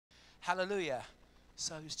Hallelujah.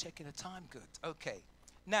 So he was checking the time. Good. Okay.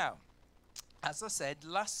 Now, as I said,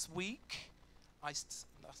 last week,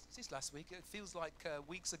 this last week, it feels like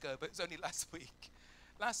weeks ago, but it was only last week.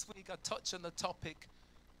 Last week, I touched on the topic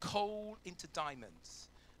coal into diamonds,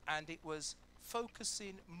 and it was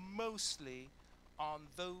focusing mostly on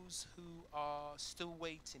those who are still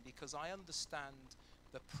waiting, because I understand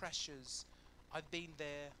the pressures. I've been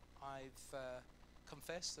there, I've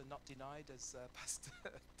confessed and not denied, as Pastor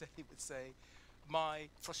Dave would say, my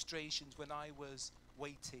frustrations when I was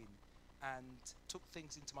waiting and took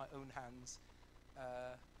things into my own hands,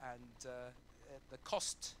 the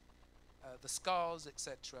cost, the scars,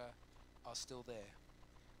 etc., are still there.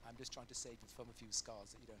 I'm just trying to save you from a few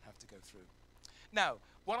scars that you don't have to go through. Now,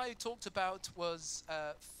 what I talked about was,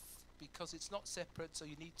 because it's not separate, so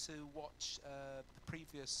you need to watch the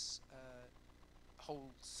previous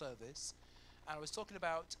whole service. And I was talking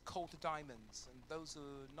about coal to diamonds. And those who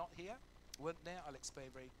are not here, weren't there, I'll explain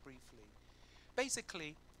very briefly.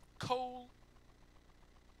 Basically, coal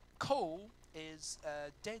is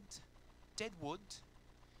dead wood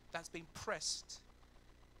that's been pressed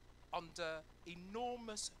under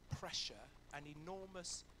enormous pressure and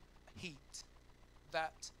enormous heat,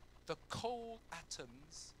 that the coal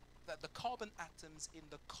atoms, that the carbon atoms in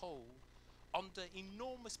the coal, under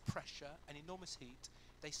enormous pressure and enormous heat,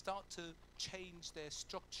 they start to change their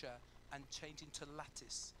structure and change into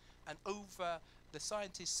lattice. And over, the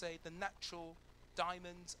scientists say, the natural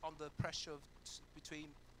diamonds under pressure of between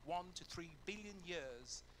 1 to 3 billion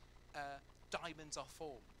years, diamonds are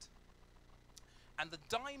formed. And the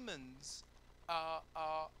diamonds are,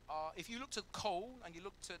 if you looked at coal and you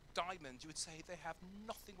looked at diamonds, you would say they have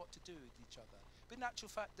nothing what to do with each other. But in actual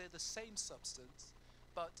fact, they're the same substance,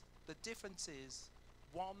 but the difference is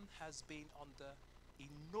one has been under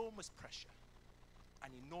enormous pressure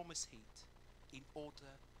and enormous heat in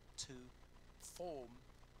order to form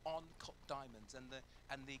uncut diamonds.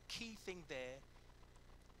 And the key thing there,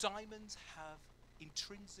 diamonds have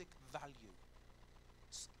intrinsic value.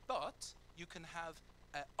 But you can have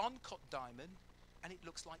an uncut diamond and it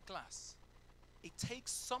looks like glass. It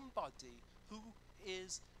takes somebody who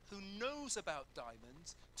knows about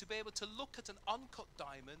diamonds to be able to look at an uncut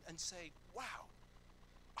diamond and say, wow,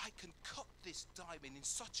 I can cut this diamond in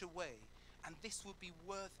such a way and this would be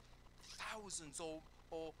worth thousands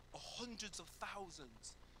or hundreds of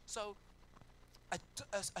thousands. So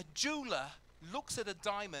a jeweler looks at a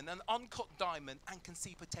diamond, an uncut diamond, and can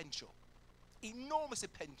see potential. Enormous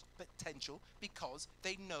potential, because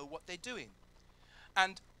they know what they're doing.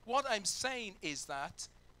 And what I'm saying is that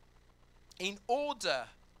in order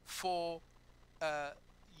for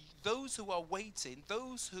those who are waiting,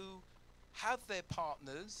 those who have their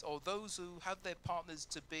partners, or those who have their partners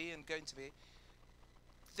to be and going to be,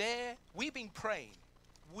 we've been praying.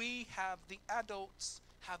 The adults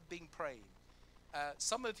have been praying.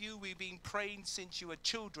 Some of you, we've been praying since you were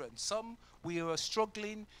children. Some, we were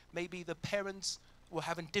struggling. Maybe the parents were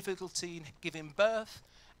having difficulty in giving birth,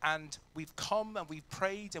 and we've come and we've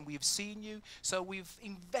prayed and we've seen you. So we've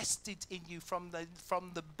invested in you from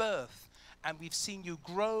the birth, and we've seen you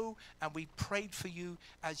grow, and we prayed for you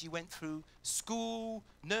as you went through school,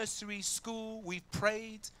 nursery, school. We've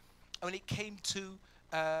prayed. And when it came to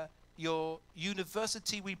your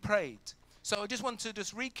university, we prayed. So I just want to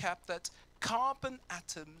recap that carbon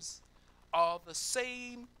atoms are the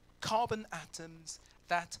same carbon atoms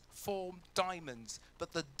that form diamonds,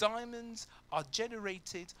 but the diamonds are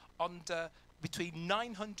generated under between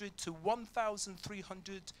 900 to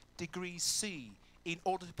 1,300 degrees C in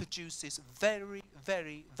order to produce this very,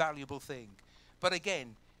 very valuable thing. But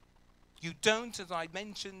again, you don't, as I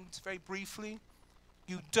mentioned very briefly,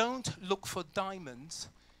 you don't look for diamonds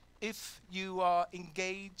if you are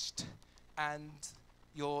engaged and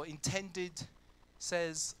your intended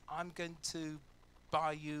says, I'm going to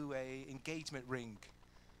buy you an engagement ring.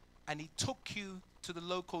 And he took you to the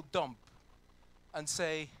local dump and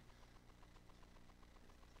say,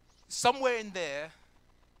 somewhere in there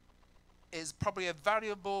is probably a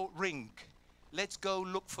valuable ring. Let's go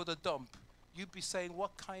look for the dump. You'd be saying,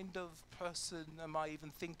 what kind of person am I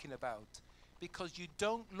even thinking about? Because you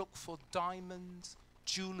don't look for diamonds,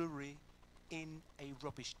 jewelry in a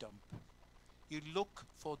rubbish dump. You look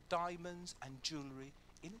for diamonds and jewelry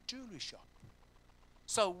in a jewelry shop.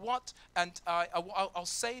 So what, and I'll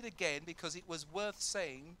say it again because it was worth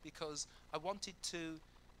saying, because I wanted to,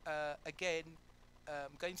 again,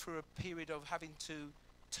 going through a period of having to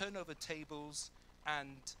turn over tables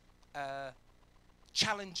and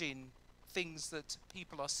challenging things that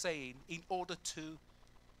people are saying in order to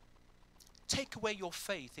take away your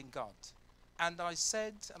faith in God. And I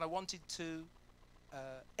said, and I wanted to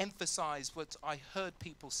emphasize what I heard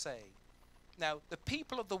people say. Now, the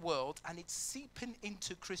people of the world, and it's seeping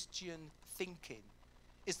into Christian thinking,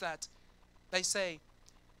 is that they say,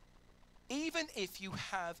 even if you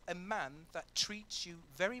have a man that treats you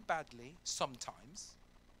very badly sometimes,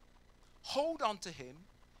 hold on to him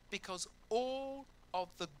because all of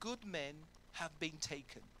the good men have been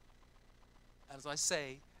taken. As I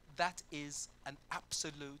say, that is an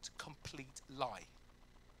absolute, complete lie.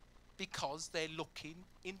 Because they're looking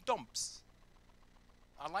in dumps.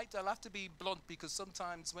 I'll have to be blunt because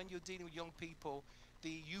sometimes when you're dealing with young people,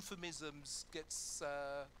 the euphemisms gets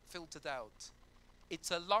filtered out.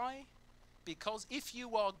 It's a lie because if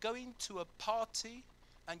you are going to a party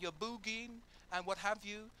and you're boogieing and what have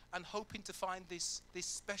you and hoping to find this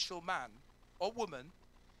special man or woman,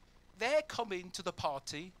 they're coming to the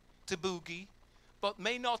party to boogie but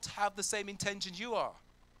may not have the same intentions you are.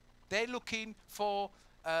 They're looking for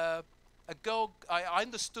a girl. I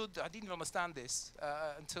didn't even understand this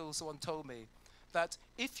until someone told me that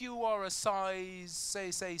if you are a size,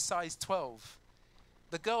 say size 12,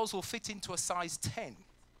 the girls will fit into a size 10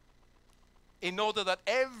 in order that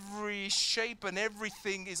every shape and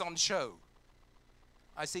everything is on show.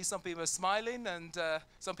 I see some people are smiling and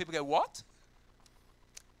some people go, what?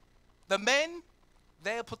 The men,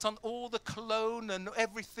 they'll put on all the cologne and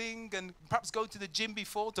everything and perhaps go to the gym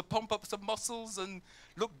before to pump up some muscles and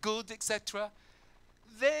look good, etc.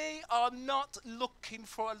 They are not looking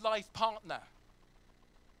for a life partner.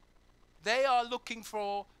 They are looking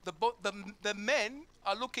for, the men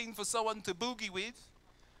are looking for someone to boogie with,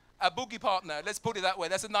 a boogie partner. Let's put it that way.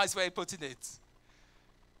 That's a nice way of putting it.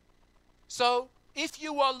 So if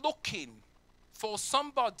you are looking for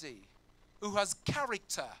somebody who has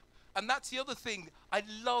character, and that's the other thing, I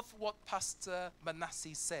love what Pastor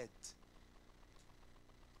Manasseh said.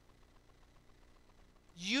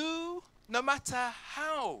 You, no matter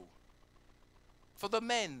how, for the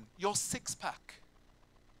men, your six-pack,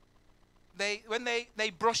 when they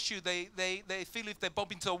brush you, they feel if they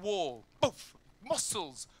bump into a wall, poof,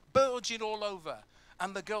 muscles bulging all over.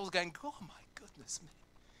 And the girl's going, oh my goodness me,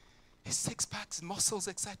 his six-packs, muscles,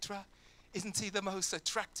 etc. Isn't he the most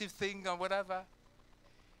attractive thing or whatever?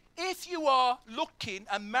 If you are looking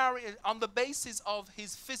and marrying on the basis of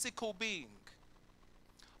his physical being,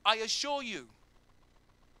 I assure you,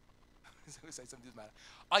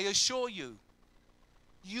 I assure you,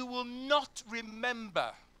 you will not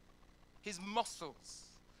remember his muscles,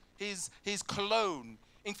 his cologne.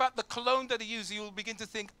 In fact, the cologne that he uses, you will begin to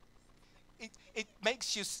think, it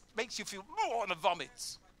makes you feel, oh, I want to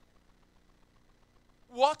vomit.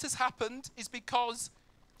 What has happened is because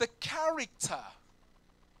the character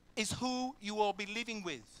is who you will be living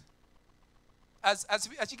with. As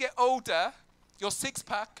you get older, your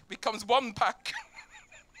six-pack becomes one-pack.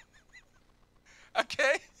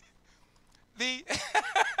 Okay? The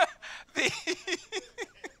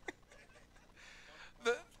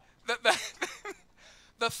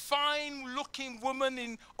fine-looking woman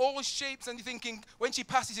in all shapes, and you're thinking, when she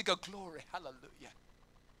passes, you go, glory, hallelujah.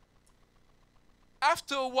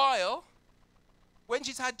 After a while, when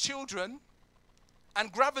she's had children, and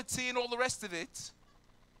gravity and all the rest of it,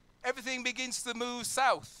 everything begins to move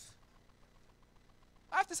south.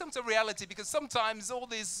 I have to come to reality because sometimes all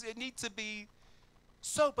this, it needs to be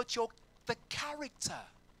so, but the character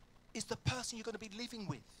is the person you're going to be living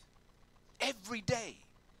with every day.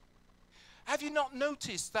 Have you not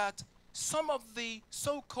noticed that some of the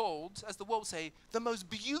so-called, as the world say, the most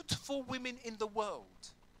beautiful women in the world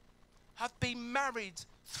have been married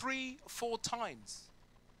 3 or 4 times?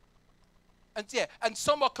 And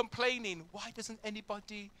some are complaining, why doesn't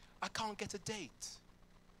anybody, I can't get a date.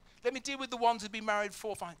 Let me deal with the ones who've been married 4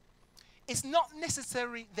 or 5. It's not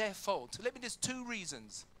necessarily their fault. There's 2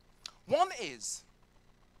 reasons. One is,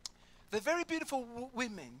 the very beautiful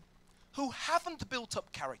women who haven't built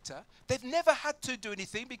up character, they've never had to do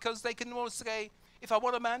anything because they can always say, if I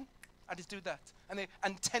want a man, I just do that. And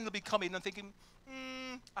 10 will be coming and thinking,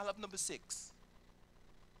 I'll have number 6.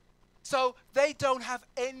 So they don't have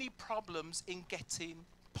any problems in getting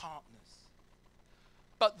partners.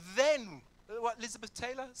 But then, what, Elizabeth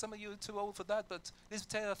Taylor? Some of you are too old for that, but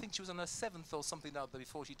Elizabeth Taylor, I think she was on her 7th or something like that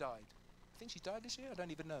before she died. I think she died this year? I don't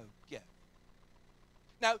even know. Yeah.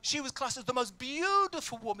 Now, she was classed as the most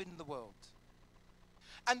beautiful woman in the world.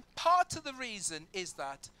 And part of the reason is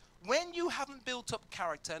that when you haven't built up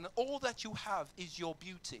character and all that you have is your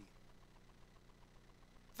beauty,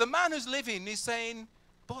 the man who's living is saying,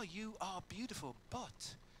 boy, you are beautiful,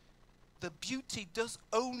 but the beauty does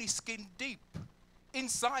only skin deep.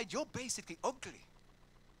 Inside, you're basically ugly.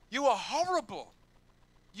 You are horrible.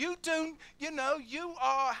 You don't,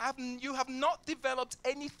 you have not developed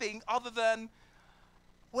anything other than,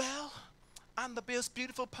 well, I'm the most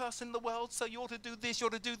beautiful person in the world, so you ought to do this, you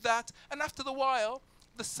ought to do that. And after the while,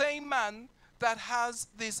 the same man that has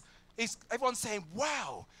this, is everyone's saying,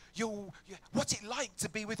 wow, what's it like to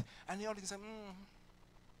be with, and the audience saying,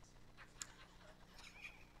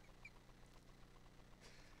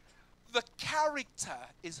 The character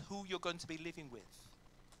is who you're going to be living with.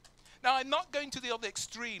 Now, I'm not going to the other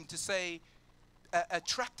extreme to say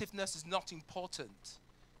attractiveness is not important,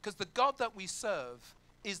 because the God that we serve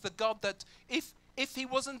is the God that if he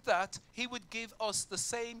wasn't that, he would give us the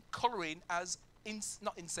same coloring as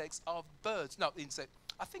not insects, of birds. No, insect.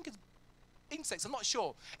 I think it's insects. I'm not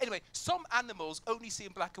sure. Anyway, some animals only see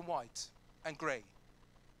in black and white and grey.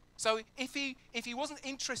 So if he wasn't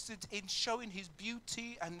interested in showing his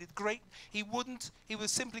beauty and the great, he wouldn't. He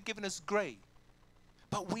was simply giving us grey.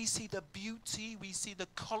 But we see the beauty, we see the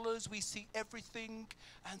colors, we see everything.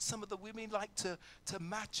 And some of the women like to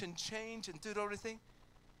match and change and do everything.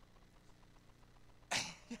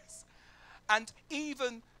 Yes. And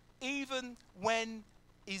even when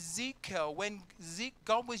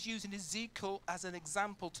God was using Ezekiel as an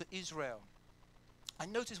example to Israel, I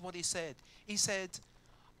noticed what he said. He said,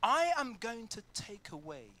 I am going to take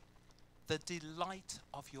away the delight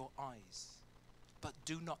of your eyes, but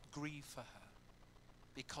do not grieve for her,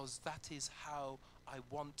 because that is how I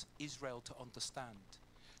want Israel to understand.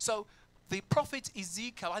 So the prophet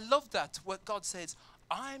Ezekiel, I love that, what God says,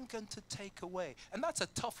 I'm going to take away. And that's a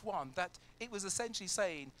tough one, that it was essentially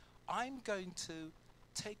saying, I'm going to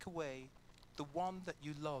take away the one that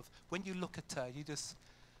you love. When you look at her, you just,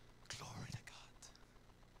 glory to God.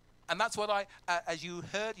 And that's what as you've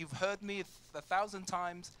heard me 1,000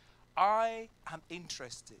 times, I am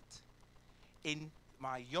interested in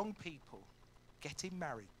my young people getting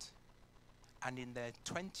married and in their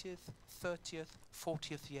 20th, 30th,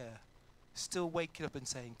 40th year, still waking up and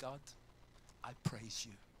saying, God, I praise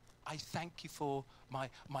you. I thank you for my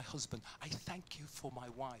husband. I thank you for my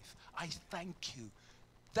wife. I thank you.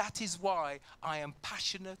 That is why I am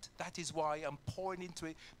passionate. That is why I'm pouring into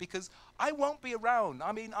it, because I won't be around.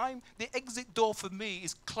 I mean, the exit door for me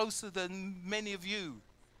is closer than many of you.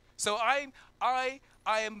 So I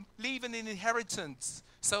am leaving an inheritance.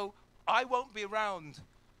 So I won't be around.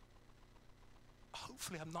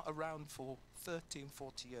 Hopefully I'm not around for 30 and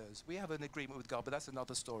 40 years. We have an agreement with God, but that's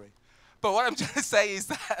another story. But what I'm trying to say is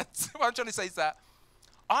that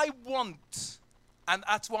I want, and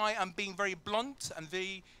that's why I'm being very blunt, and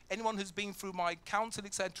anyone who's been through my counsel,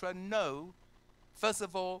 etc., know, first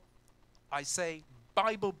of all, I say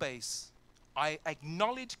Bible base. I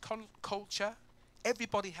acknowledge culture.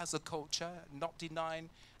 Everybody has a culture, not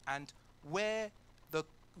denying, and what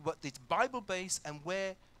it's Bible based, and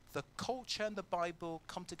where the culture and the Bible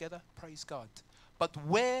come together, praise God. But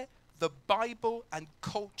where the Bible and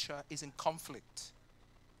culture is in conflict,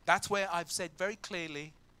 that's where I've said very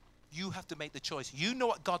clearly, you have to make the choice. You know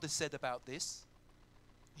what God has said about this.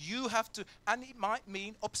 You have to, and it might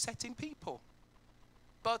mean upsetting people.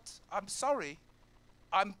 But I'm sorry,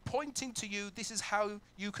 I'm pointing to you, this is how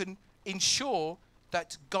you can ensure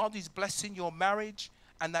that God is blessing your marriage,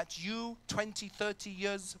 and that you, 20, 30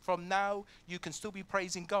 years from now, you can still be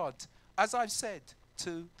praising God. As I've said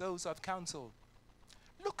to those I've counseled,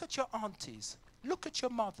 look at your aunties, look at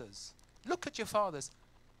your mothers, look at your fathers.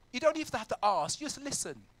 You don't even have to ask, just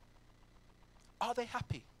listen. Are they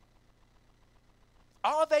happy?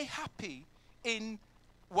 Are they happy in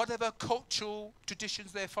whatever cultural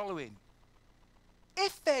traditions they're following?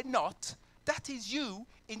 If they're not, that is you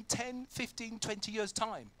in 10, 15, 20 years'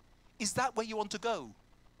 time. Is that where you want to go?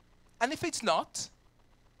 And if it's not,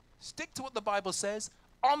 stick to what the Bible says.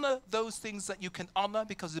 Honor those things that you can honor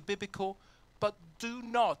because they're biblical, but do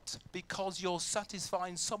not, because you're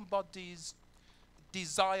satisfying somebody's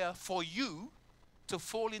desire for you, to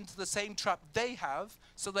fall into the same trap they have,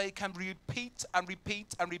 so they can repeat and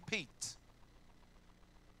repeat and repeat.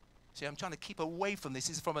 See, I'm trying to keep away from this.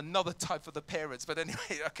 This is from another type of the parents, but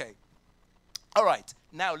anyway, okay. All right,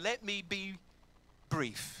 now let me be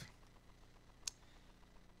brief.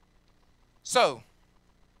 So,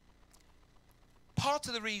 part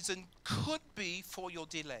of the reason could be for your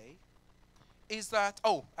delay is that,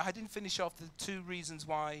 I didn't finish off the 2 reasons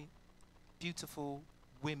why beautiful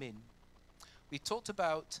women. We talked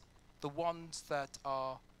about the ones that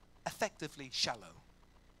are effectively shallow.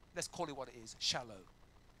 Let's call it what it is, shallow.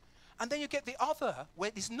 And then you get the other, where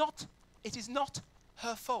it is not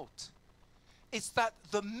her fault. It's that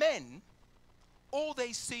the men, all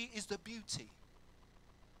they see is the beauty.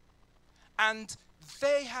 And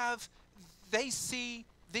they see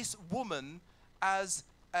this woman as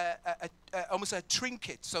almost a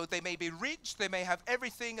trinket. So they may be rich, they may have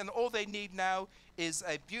everything, and all they need now is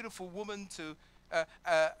a beautiful woman to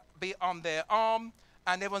be on their arm,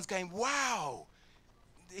 and everyone's going, wow,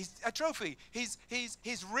 he's a trophy. He's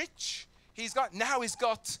rich. He's got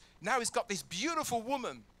this beautiful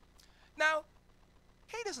woman. Now,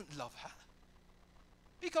 he doesn't love her,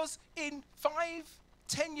 because in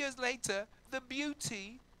 5-10 years later, the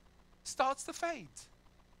beauty starts to fade.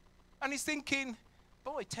 And he's thinking,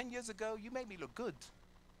 boy, 10 years ago, you made me look good.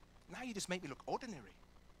 Now you just make me look ordinary.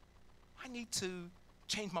 I need to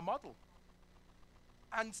change my model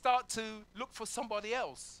and start to look for somebody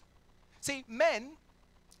else. See, men,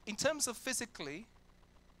 in terms of physically,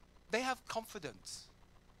 they have confidence.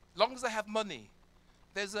 As long as they have money.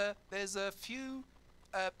 There's a few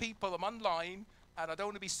people, I'm online, and I don't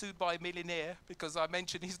want to be sued by a millionaire because I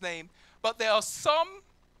mentioned his name, but there are some,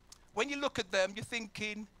 when you look at them, you're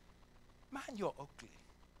thinking, man, you're ugly.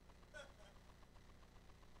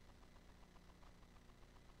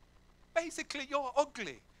 Basically, you're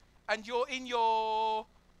ugly, and you're in your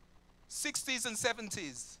 60s and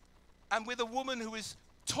 70s, and with a woman who is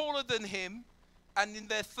taller than him and in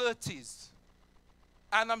their 30s.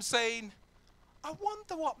 And I'm saying, I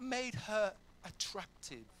wonder what made her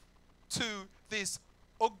attractive to this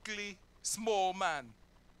ugly, small man.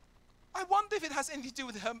 I wonder if it has anything to do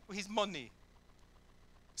with his money.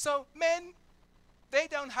 So men, they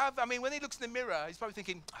don't have, when he looks in the mirror, he's probably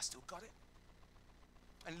thinking, I still got it.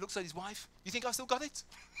 And he looks at his wife, you think I still got it?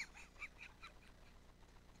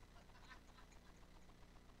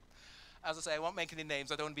 As I say, I won't make any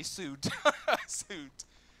names, I don't want to be sued.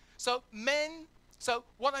 So men, so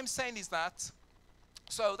what I'm saying is that,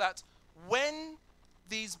 so that when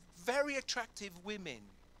these very attractive women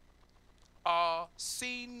are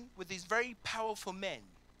seen with these very powerful men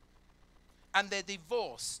and they're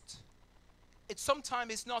divorced,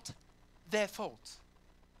 sometimes it's not their fault.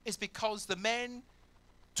 It's because the men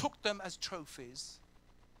took them as trophies,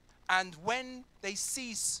 and when they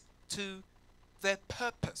cease to their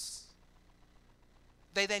purpose,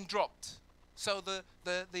 they then dropped. So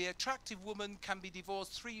the attractive woman can be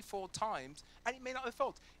divorced 3-4 times, and it may not be her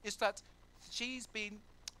fault. It's that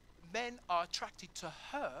men are attracted to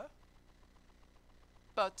her,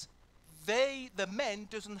 but the men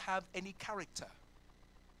doesn't have any character.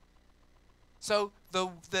 So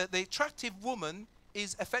the attractive woman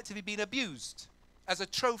is effectively being abused as a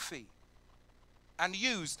trophy and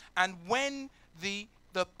used. And when the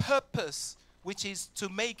purpose, which is to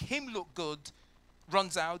make him look good,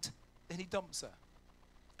 runs out, then he dumps her.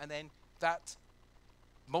 And then that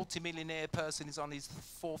multimillionaire person is on his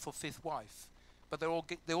 4th or 5th wife. But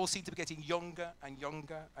they all seem to be getting younger and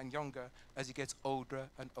younger and younger as he gets older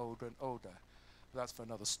and older and older. But that's for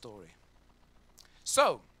another story.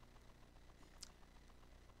 So,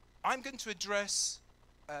 I'm going to address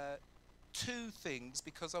 2 things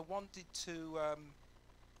because I wanted to,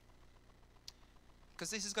 because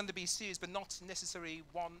this is going to be serious, but not necessarily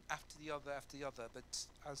one after the other, but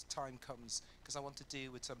as time comes, because I want to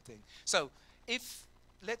deal with something. So,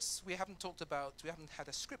 we haven't had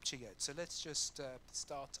a scripture yet, so let's just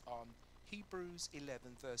start on Hebrews 11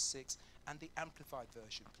 verse 6 and the Amplified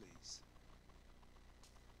Version, please.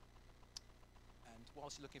 And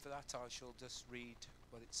whilst you're looking for that, I shall just read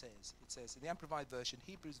what it says. It says in the Amplified Version,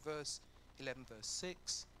 Hebrews 11 verse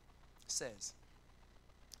 6 says,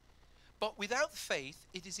 "But without faith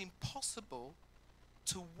it is impossible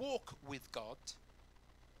to walk with God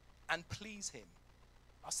and please him."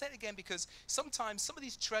 I'll say it again because sometimes some of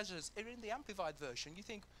these treasures are in the Amplified Version. You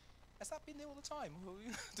think, has that been there all the time?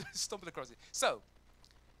 Stumble across it. So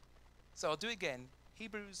I'll do it again.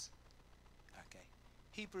 Hebrews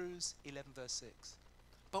 11 verse 6.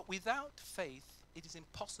 "But without faith it is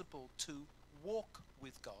impossible to walk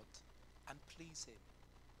with God and please him.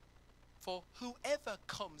 For whoever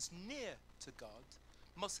comes near to God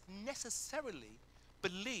must necessarily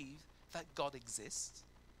believe that God exists,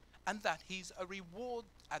 and that he's a reward,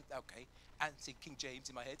 and see King James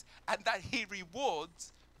in my head, and that he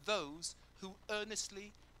rewards those who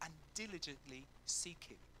earnestly and diligently seek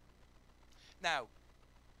him." Now,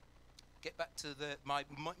 get back to my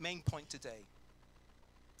main point today.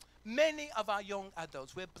 Many of our young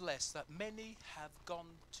adults, we're blessed that many have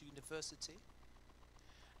gone to university,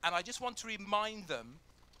 and I just want to remind them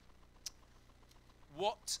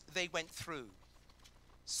what they went through.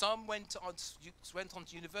 Some went on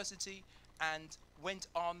to university and went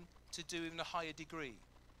on to do even a higher degree.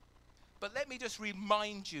 But let me just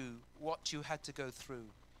remind you what you had to go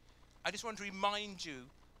through. I just want to remind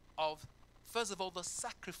you of, first of all, the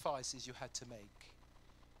sacrifices you had to make.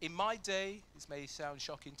 In my day, this may sound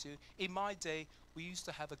shocking to you, in my day, we used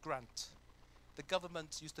to have a grant. The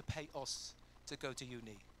government used to pay us to go to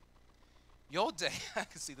uni. Your day, I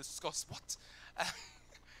can see the Scots, what?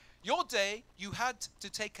 Your day, you had to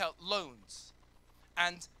take out loans.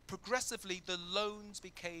 And progressively, the loans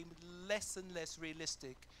became less and less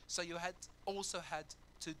realistic. So you had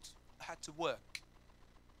to work.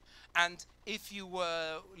 And if you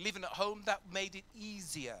were living at home, that made it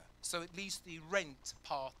easier. So at least the rent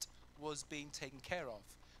part was being taken care of.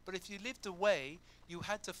 But if you lived away, you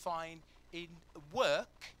had to find in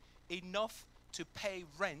work enough to pay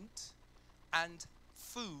rent and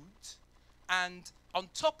food. And on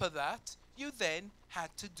top of that, you then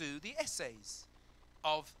had to do the essays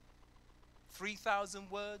of 3,000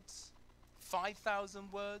 words,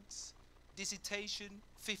 5,000 words, dissertation,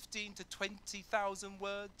 15 to 20,000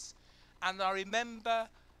 words. And I remember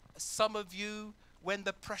some of you, when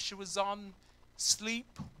the pressure was on, sleep,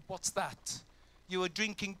 what's that? You were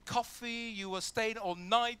drinking coffee, you were staying all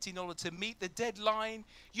night in order to meet the deadline.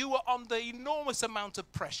 You were under enormous amount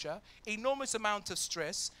of pressure, enormous amount of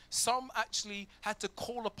stress. Some actually had to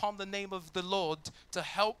call upon the name of the Lord to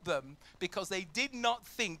help them because they did not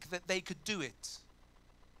think that they could do it.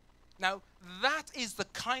 Now, that is the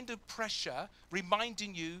kind of pressure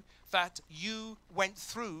reminding you that you went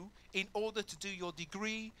through in order to do your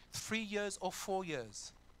degree, 3 years or 4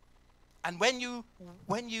 years. And when you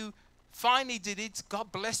finally did it,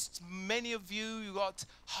 God blessed many of you. You got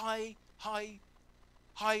high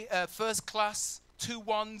first class,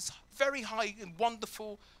 2-1s, very high and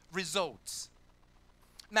wonderful results.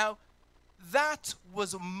 Now, that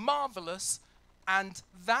was marvelous, and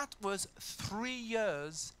that was 3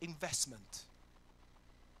 years investment.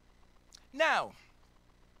 Now,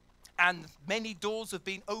 and many doors have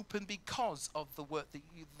been opened because of the work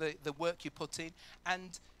that the work you put in,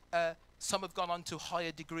 and some have gone on to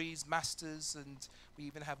higher degrees, masters, and we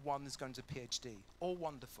even have one that's going to PhD. All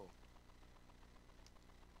wonderful.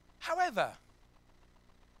 However,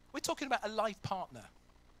 we're talking about a life partner.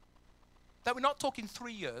 That we're not talking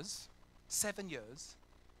 3 years, 7 years.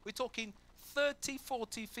 We're talking 30,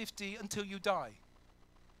 40, 50 until you die.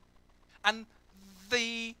 And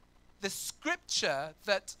the scripture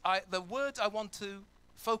the word I want to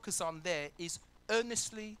focus on there is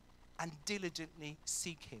earnestly and diligently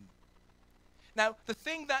seek him. Now, the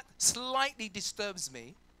thing that slightly disturbs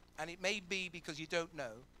me, and it may be because you don't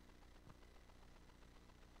know,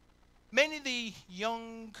 many of the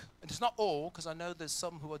young, and it's not all, because I know there's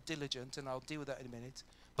some who are diligent, and I'll deal with that in a minute,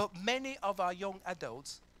 but many of our young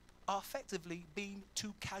adults are effectively being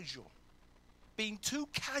too casual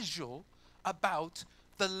about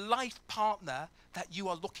the life partner that you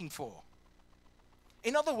are looking for.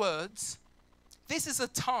 In other words, this is a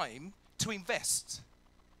time to invest.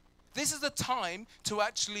 This is a time to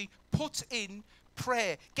actually put in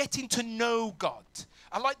prayer, getting to know God.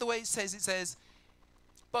 I like the way it says,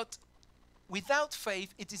 but without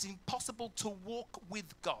faith, it is impossible to walk with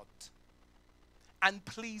God and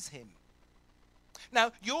please him.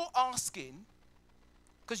 Now, you're asking,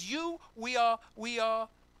 because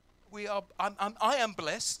I am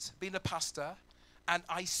blessed being a pastor, and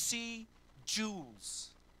I see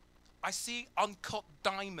jewels. I see uncut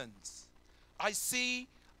diamonds. I see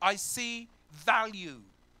value,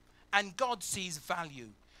 and God sees value.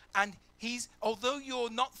 And although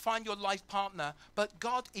you'll not find your life partner, but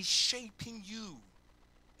God is shaping you.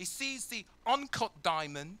 He sees the uncut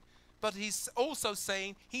diamond, but he's also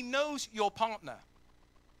saying he knows your partner.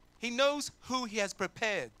 He knows who he has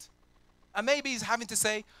prepared. And maybe he's having to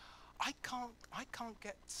say, I can't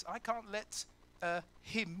let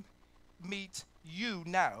him meet you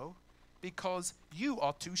now because you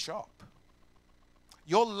are too sharp.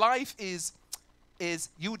 Your life is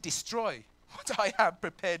you destroy what I have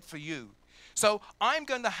prepared for you. So I'm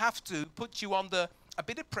going to have to put you under a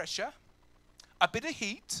bit of pressure, a bit of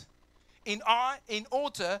heat, in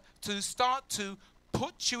order to start to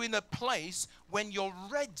put you in a place when you're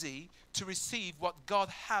ready to receive what God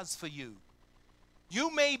has for you.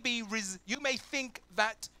 You may think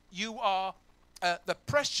that you are the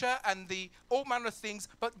pressure and the all manner of things,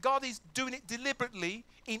 but God is doing it deliberately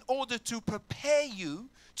in order to prepare you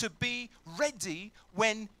to be ready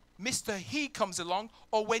when Mr. He comes along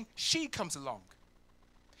or when she comes along.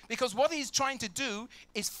 Because what he's trying to do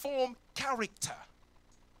is form character.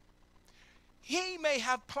 He may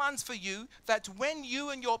have plans for you that when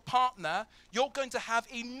you and your partner, you're going to have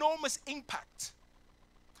enormous impact.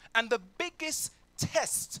 And the biggest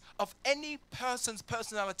test of any person's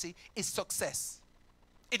personality is success.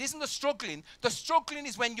 It isn't the struggling. The struggling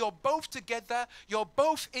is when you're both together, you're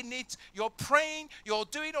both in it, you're praying, you're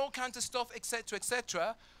doing all kinds of stuff, etc.,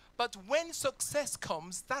 etc. But when success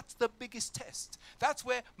comes, that's the biggest test. That's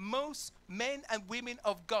where most men and women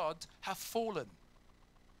of God have fallen.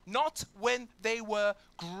 Not when they were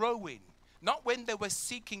growing, not when they were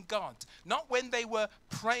seeking God, not when they were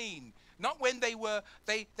praying, not when they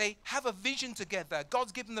have a vision together.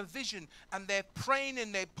 God's given them a vision and they're praying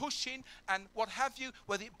and they're pushing and what have you,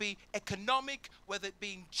 whether it be economic, whether it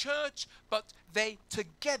be in church, but they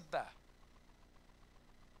together.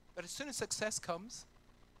 But as soon as success comes,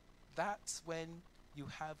 that's when you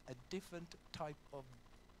have a different type of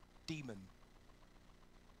demon.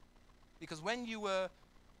 Because when you were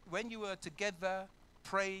together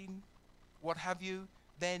praying, what have you,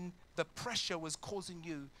 then the pressure was causing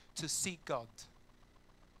you to seek God.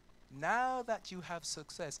 Now that you have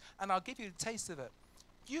success, and I'll give you a taste of it.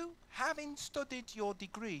 You, having studied your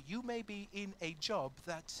degree, you may be in a job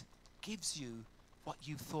that gives you what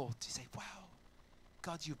you thought. You say, wow,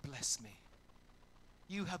 God, you bless me.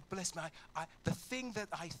 You have blessed me. The thing that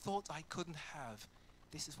I thought I couldn't have,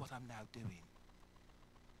 this is what I'm now doing.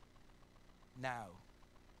 Now,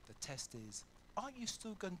 the test is, are you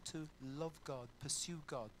still going to love God, pursue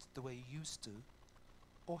God the way you used to?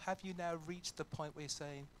 Or have you now reached the point where you're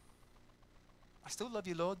saying, I still love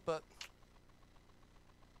you, Lord, but,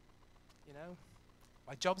 you know,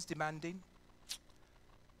 my job's demanding.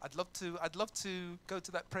 I'd love to go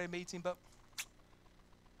to that prayer meeting, but,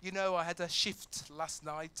 you know, I had a shift last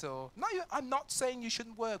night. Or no, I'm not saying you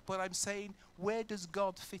shouldn't work, but I'm saying, where does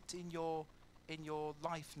God fit in your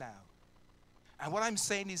life now? And what I'm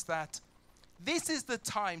saying is that this is the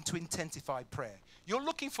time to intensify prayer. You're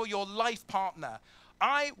looking for your life partner.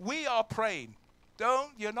 We are praying.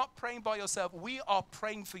 You're not praying by yourself. We are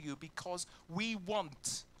praying for you because we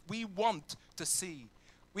want to see.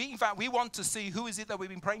 In fact, we want to see who is it that we've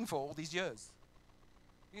been praying for all these years.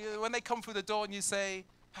 When they come through the door and you say,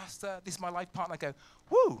 Pastor, this is my life partner, I go,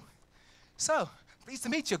 woo, so pleased to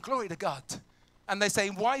meet you, glory to God. And they say,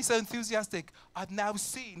 why so enthusiastic? I've now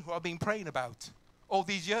seen who I've been praying about all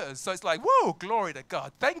these years. So it's like, whoa, glory to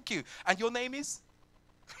God, thank you. And your name is?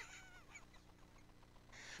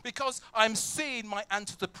 Because I'm seeing my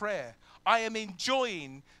answer to prayer. I am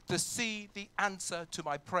enjoying to see the answer to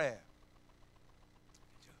my prayer.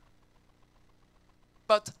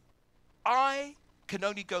 But I can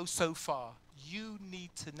only go so far. You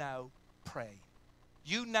need to now pray.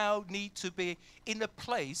 You now need to be in a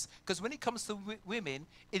place, because when it comes to women,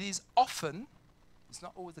 it is often, it's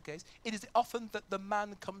not always the case, it is often that the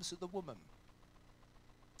man comes to the woman.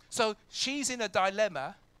 So she's in a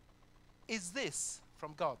dilemma. Is this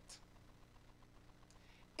from God?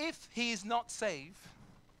 If he is not saved,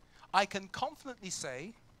 I can confidently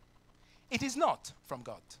say it is not from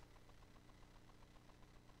God.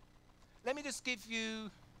 Let me just give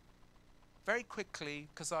you very quickly,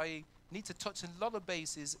 because I need to touch on a lot of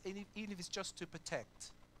bases, even if it's just to protect.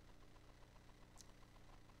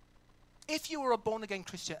 If you are a born-again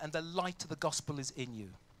Christian and the light of the gospel is in you,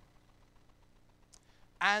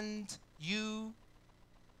 and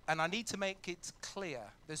I need to make it clear,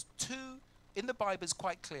 there's two, in the Bible it's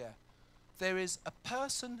quite clear. There is a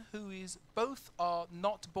person who is, both are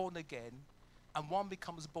not born again, and one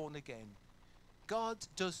becomes born again. God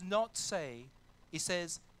does not say, he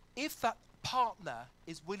says, if that partner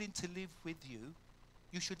is willing to live with you,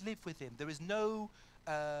 you should live with him. There is no,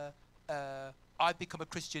 I've become a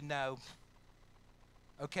Christian now.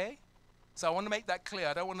 Okay? So I want to make that clear.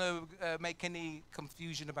 I don't want to make any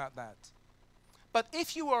confusion about that. But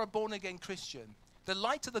if you are a born-again Christian, the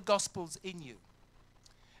light of the gospel's in you.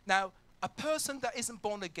 Now, a person that isn't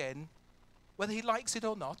born again, whether he likes it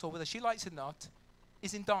or not, or whether she likes it or not,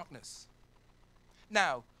 is in darkness.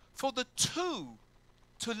 Now, for the two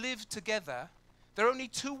to live together, there are only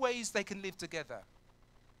two ways they can live together.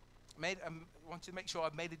 I want to make sure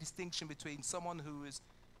I've made a distinction between someone who is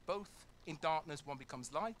both in darkness, one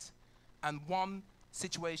becomes light, and one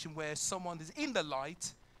situation where someone is in the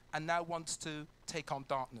light and now wants to take on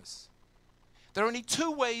darkness. There are only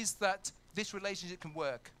two ways that this relationship can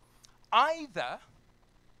work. Either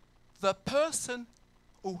the person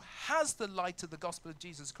who has the light of the gospel of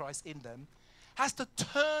Jesus Christ in them has to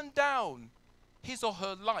turn down his or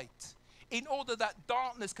her light in order that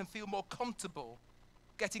darkness can feel more comfortable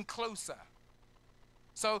getting closer.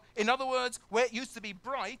 So, in other words, where it used to be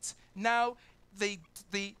bright, now the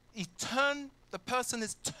person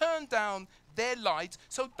has turned down their light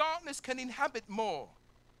so darkness can inhabit more.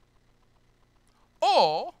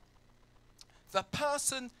 Or the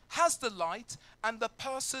person has the light and the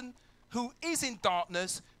person who is in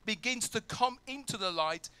darkness begins to come into the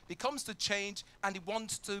light, becomes to change, and he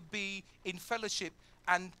wants to be in fellowship,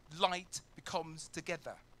 and light becomes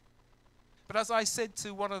together. But as I said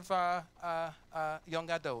to one of our young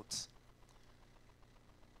adults,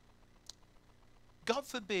 God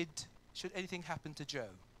forbid should anything happen to Joe.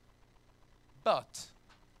 But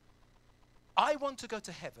I want to go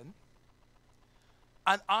to heaven,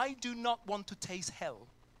 and I do not want to taste hell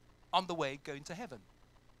on the way going to heaven.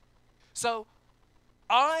 So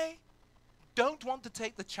I don't want to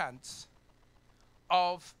take the chance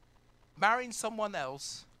of marrying someone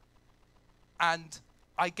else and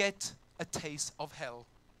I get a taste of hell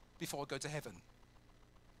before I go to heaven.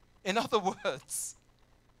 In other words,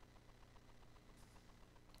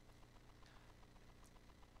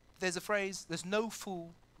 there's a phrase, there's no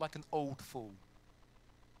fool like an old fool.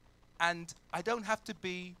 And I don't have to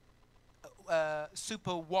be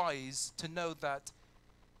super wise to know that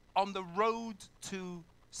on the road to,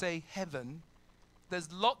 say, heaven,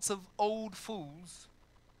 there's lots of old fools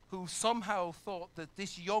who somehow thought that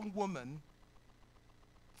this young woman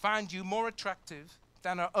found you more attractive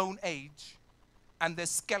than her own age, and they're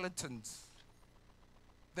skeletons.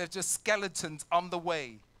 They're just skeletons on the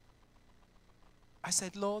way. I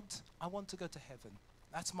said, Lord, I want to go to heaven.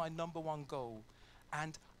 That's my number one goal.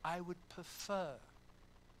 And I would prefer.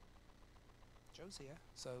 Joe's here,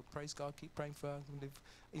 so praise God, keep praying for her.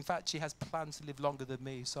 In fact, she has plans to live longer than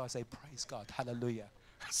me, so I say, praise God, hallelujah.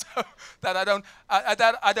 So that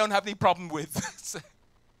I don't have any problem with.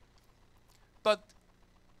 But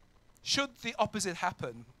should the opposite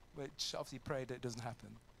happen, which obviously pray that it doesn't happen,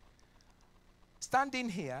 standing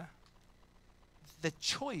here, the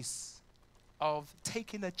choice of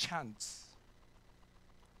taking a chance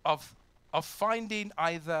of finding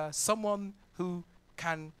either someone who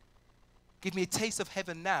can give me a taste of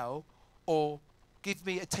heaven now or give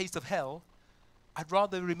me a taste of hell, I'd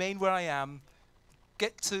rather remain where I am,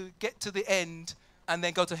 get to the end and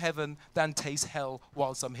then go to heaven than taste hell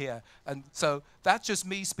whilst I'm here. And so that's just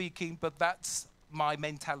me speaking, but that's my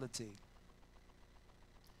mentality.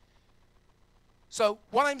 So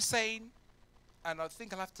what I'm saying, and I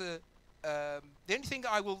think I'll have to, the only thing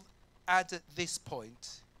I will add at this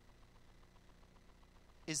point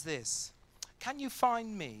is this. Can you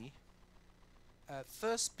find me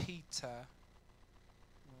 1 Peter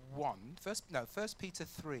 1, 1 Peter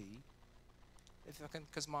 3, if I can,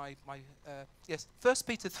 because yes, 1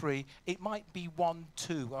 Peter 3, it might be 1,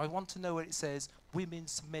 2. I want to know where it says, women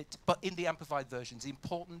submit, but in the Amplified version. It's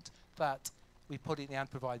important that we put it in the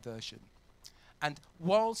Amplified version. And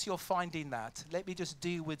whilst you're finding that, let me just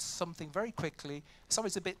deal with something very quickly. Sorry,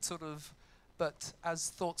 it's a bit sort of, but as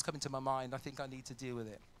thoughts come into my mind, I think I need to deal with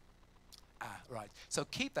it. Right. So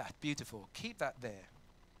keep that, beautiful. Keep that there.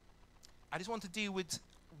 I just want to deal with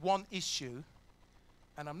one issue,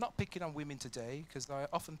 and I'm not picking on women today, because I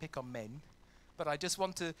often pick on men, but I just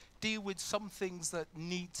want to deal with some things that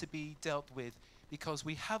need to be dealt with, because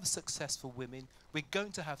we have successful women, we're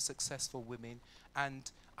going to have successful women, and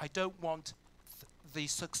I don't want the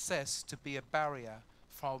success to be a barrier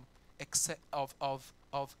from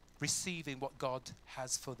of receiving what God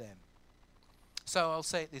has for them. So I'll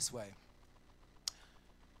say it this way.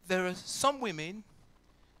 There are some women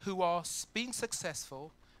who are being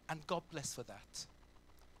successful, and God bless for that.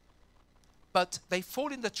 But they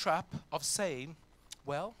fall in the trap of saying,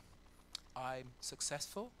 well, I'm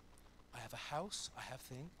successful, I have a house, I have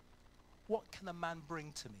things. What can a man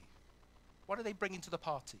bring to me? What are they bringing to the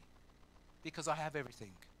party? Because I have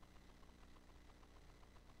everything.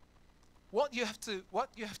 What you have to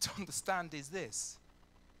understand is this.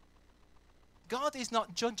 God is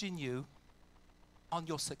not judging you on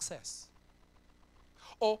your success.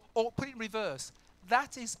 Or put it in reverse,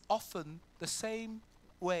 that is often the same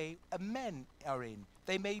way men are in.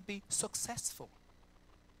 They may be successful.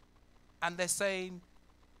 And they're saying,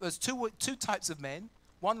 there's two types of men.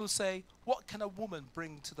 One will say, what can a woman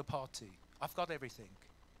bring to the party? I've got everything.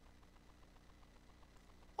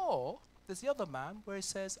 Or there's the other man where he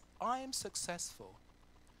says, I am successful.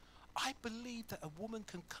 I believe that a woman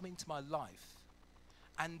can come into my life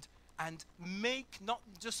and make not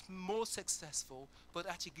just more successful, but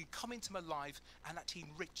actually can come into my life and actually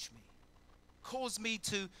enrich me. Cause me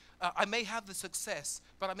to, I may have the success,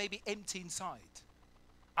 but I may be empty inside.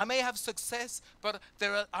 I may have success, but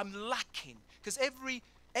I'm lacking. Because every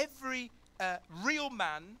real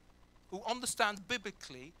man who understands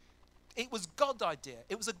biblically, it was God's idea.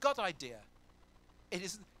 It was a God idea. It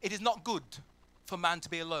is not good for man to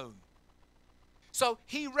be alone. So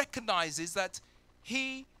he recognizes that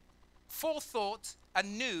he forethought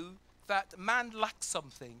and knew that man lacked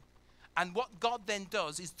something. And what God then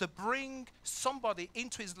does is to bring somebody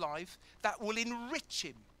into his life that will enrich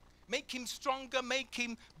him, make him stronger, make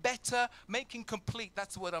him better, make him complete.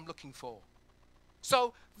 That's the word I'm looking for.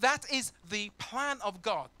 So that is the plan of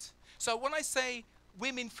God. So when I say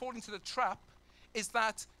women fall into the trap, is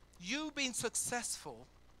that you being successful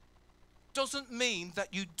doesn't mean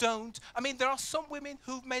that you don't. I mean, there are some women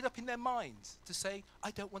who've made up in their minds to say,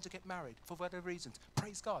 I don't want to get married for whatever reasons.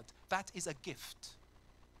 Praise God. That is a gift.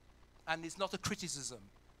 And it's not a criticism.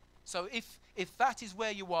 So if that is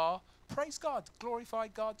where you are, praise God, glorify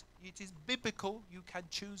God. It is biblical. You can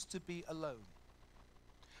choose to be alone.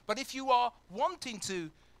 But if you are wanting to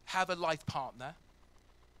have a life partner,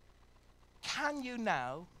 can you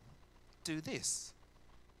now do this?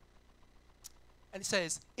 And it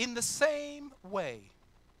says, in the same way,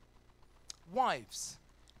 wives,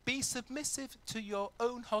 be submissive to your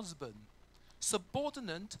own husband,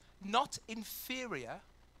 subordinate, not inferior,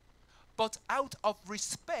 but out of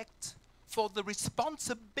respect for the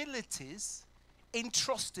responsibilities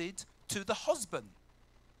entrusted to the husband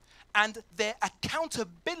and their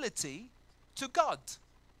accountability to God.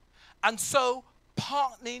 And so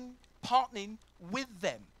partnering with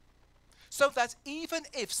them. So that even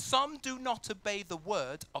if some do not obey the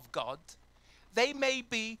word of God, they may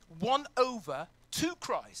be won over to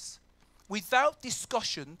Christ without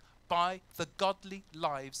discussion by the godly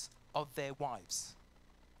lives of their wives.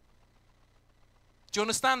 Do you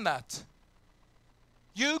understand that?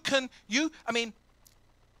 And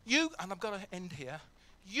I've got to end here,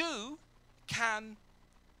 you can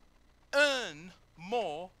earn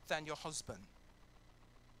more than your husband.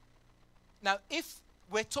 Now, if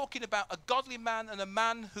we're talking about a godly man and a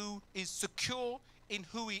man who is secure in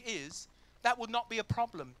who he is, that would not be a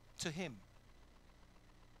problem to him.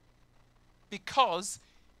 Because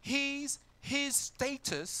his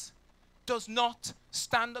status does not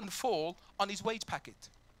stand and fall on his wage packet.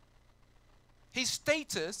 His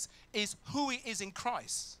status is who he is in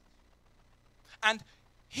Christ. And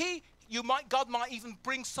God might even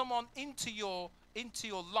bring someone into your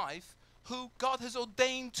life who God has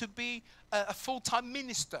ordained to be a full-time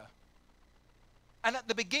minister. And at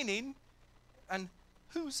the beginning, and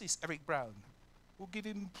who's this Eric Brown? We'll give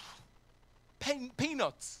him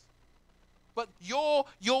peanuts. But your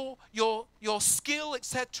skill,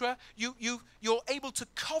 etc., you're able to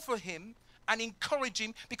cover him and encourage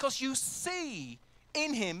him because you see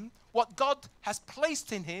in him what God has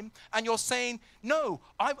placed in him, and you're saying, no,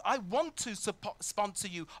 I want to sponsor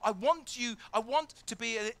you. I want to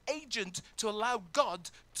be an agent to allow God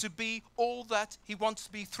to be all that he wants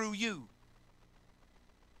to be through you.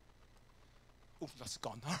 Oh, that's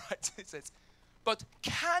gone. All right. It says, but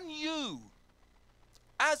can you,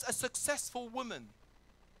 as a successful woman,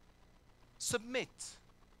 submit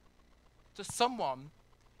to someone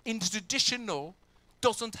in the traditional,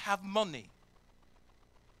 doesn't have money,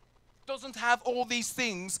 doesn't have all these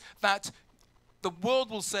things that the world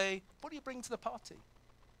will say, what do you bring to the party?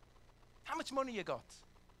 How much money you got?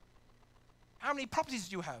 How many properties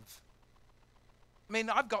do you have? I mean,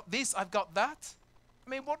 I've got this, I've got that. I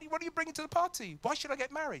mean, what do you bring to the party? Why should I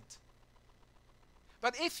get married?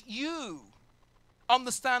 But if you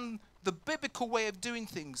understand the biblical way of doing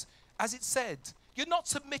things, as it said, you're not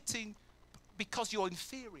submitting because you're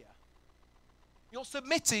inferior. You're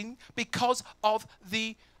submitting because of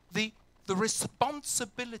the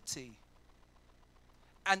responsibility.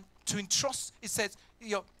 And to entrust, it says,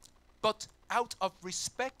 but out of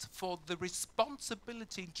respect for the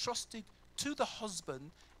responsibility entrusted to the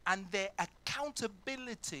husband and their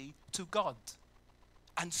accountability to God.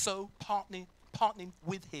 And so partnering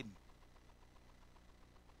with him.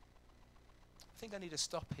 I think I need to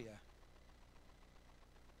stop here.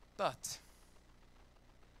 But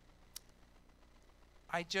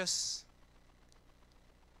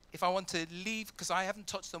if I want to leave, because I haven't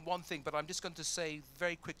touched on one thing, but I'm just going to say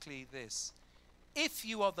very quickly this. If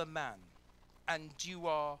you are the man and you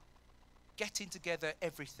are getting together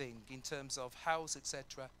everything in terms of house,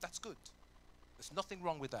 etc., that's good. There's nothing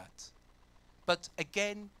wrong with that. But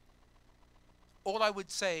again, all I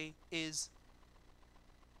would say is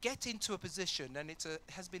get into a position, and it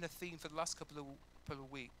has been a theme for the last couple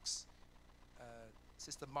of weeks.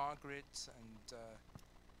 Sister Margaret and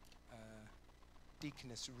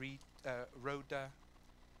Deaconess Rhoda.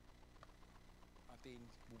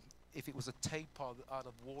 If it was a tape, I'd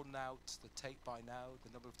have worn out the tape by now,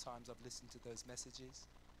 the number of times I've listened to those messages.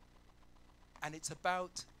 And it's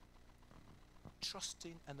about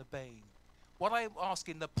trusting and obeying. What I'm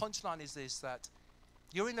asking, the punchline is this, that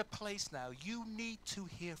you're in a place now, you need to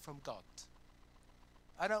hear from God.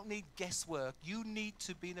 I don't need guesswork. You need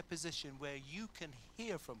to be in a position where you can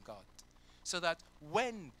hear from God. So that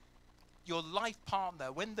when your life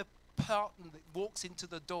partner, when the partner that walks into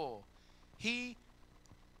the door, his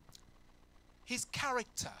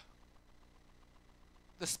character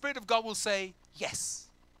the Spirit of God will say yes.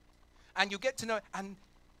 And you get to know, and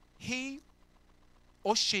he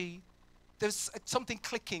or she, there's something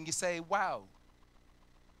clicking. You say, wow.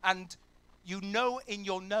 And you know in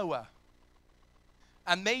your knower.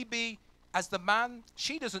 And maybe as the man,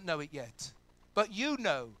 she doesn't know it yet, but you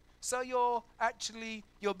know. So you're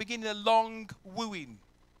beginning a long wooing.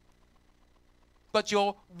 But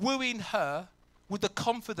you're wooing her with the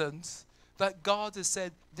confidence that God has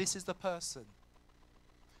said, this is the person.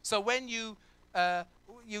 So when you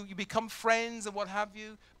become friends and what have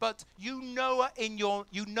you, but you know in your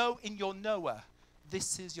knower,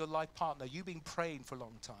 this is your life partner. You've been praying for a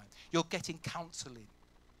long time. You're getting counseling.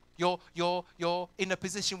 You're in a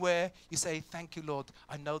position where you say, thank you, Lord,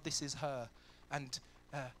 I know this is her. And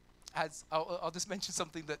as I'll just mention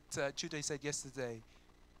something that Chude said yesterday.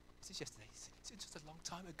 Is this yesterday? It's just a long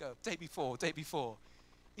time ago. Day before.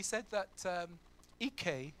 He said that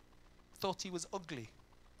Ike thought he was ugly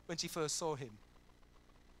when she first saw him.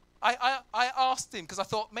 I asked him because I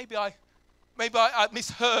thought maybe I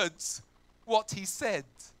misheard what he said.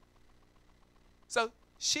 So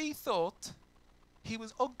she thought he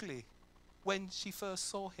was ugly when she first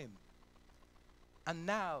saw him. And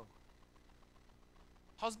now,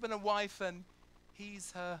 husband and wife, and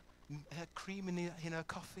he's her cream in her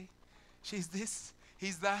coffee. She's this,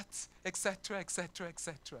 he's that, etc., etc.,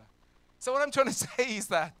 etc. So what I'm trying to say is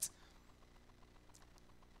that,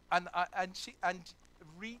 and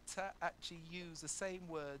Rita actually used the same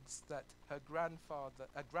words that her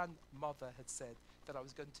grandmother had said that I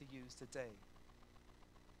was going to use today.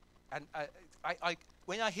 And I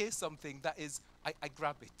when I hear something that is, I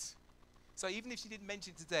grab it. So even if she didn't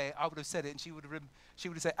mention it today, I would have said it, and she would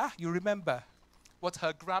have said, you remember what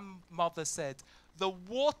her grandmother said. The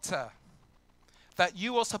water that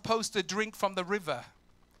you are supposed to drink from the river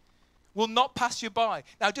will not pass you by.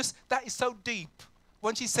 Now that is so deep.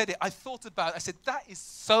 When she said it, I thought about it. I said, that is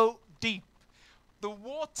so deep. The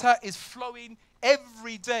water is flowing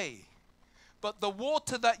every day. But the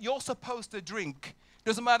water that you're supposed to drink,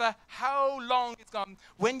 doesn't matter how long it's gone,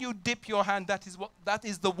 when you dip your hand, that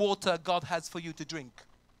is the water God has for you to drink.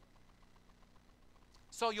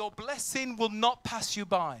 So your blessing will not pass you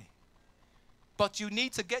by. But you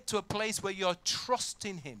need to get to a place where you're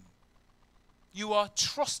trusting him. You are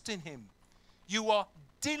trusting him. You are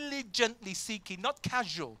diligently seeking, not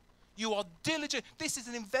casual. You are diligent. This is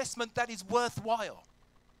an investment that is worthwhile.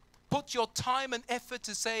 Put your time and effort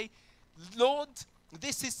to say, Lord,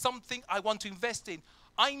 this is something I want to invest in.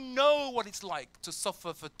 I know what it's like to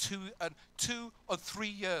suffer for 2 or 3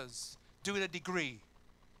 years doing a degree.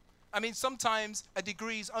 I mean, sometimes a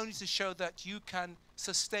degree is only to show that you can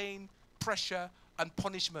sustain pressure and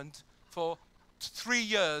punishment for 3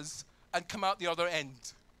 years and come out the other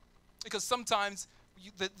end. Because sometimes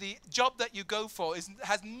the job that you go for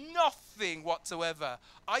has nothing whatsoever.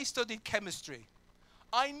 I studied chemistry.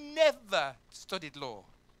 I never studied law.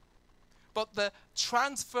 But the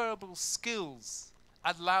transferable skills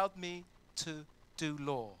allowed me to do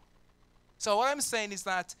law. So what I'm saying is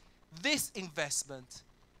that this investment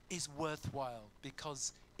is worthwhile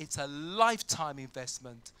because it's a lifetime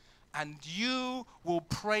investment, and you will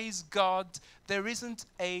praise God. There isn't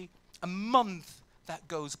a month that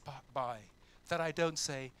goes by that I don't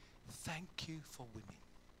say, thank you for women.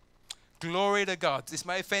 Glory to God. This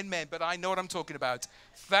may offend men, but I know what I'm talking about.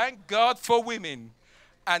 Thank God for women,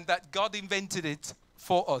 and that God invented it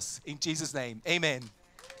for us. In Jesus' name, amen.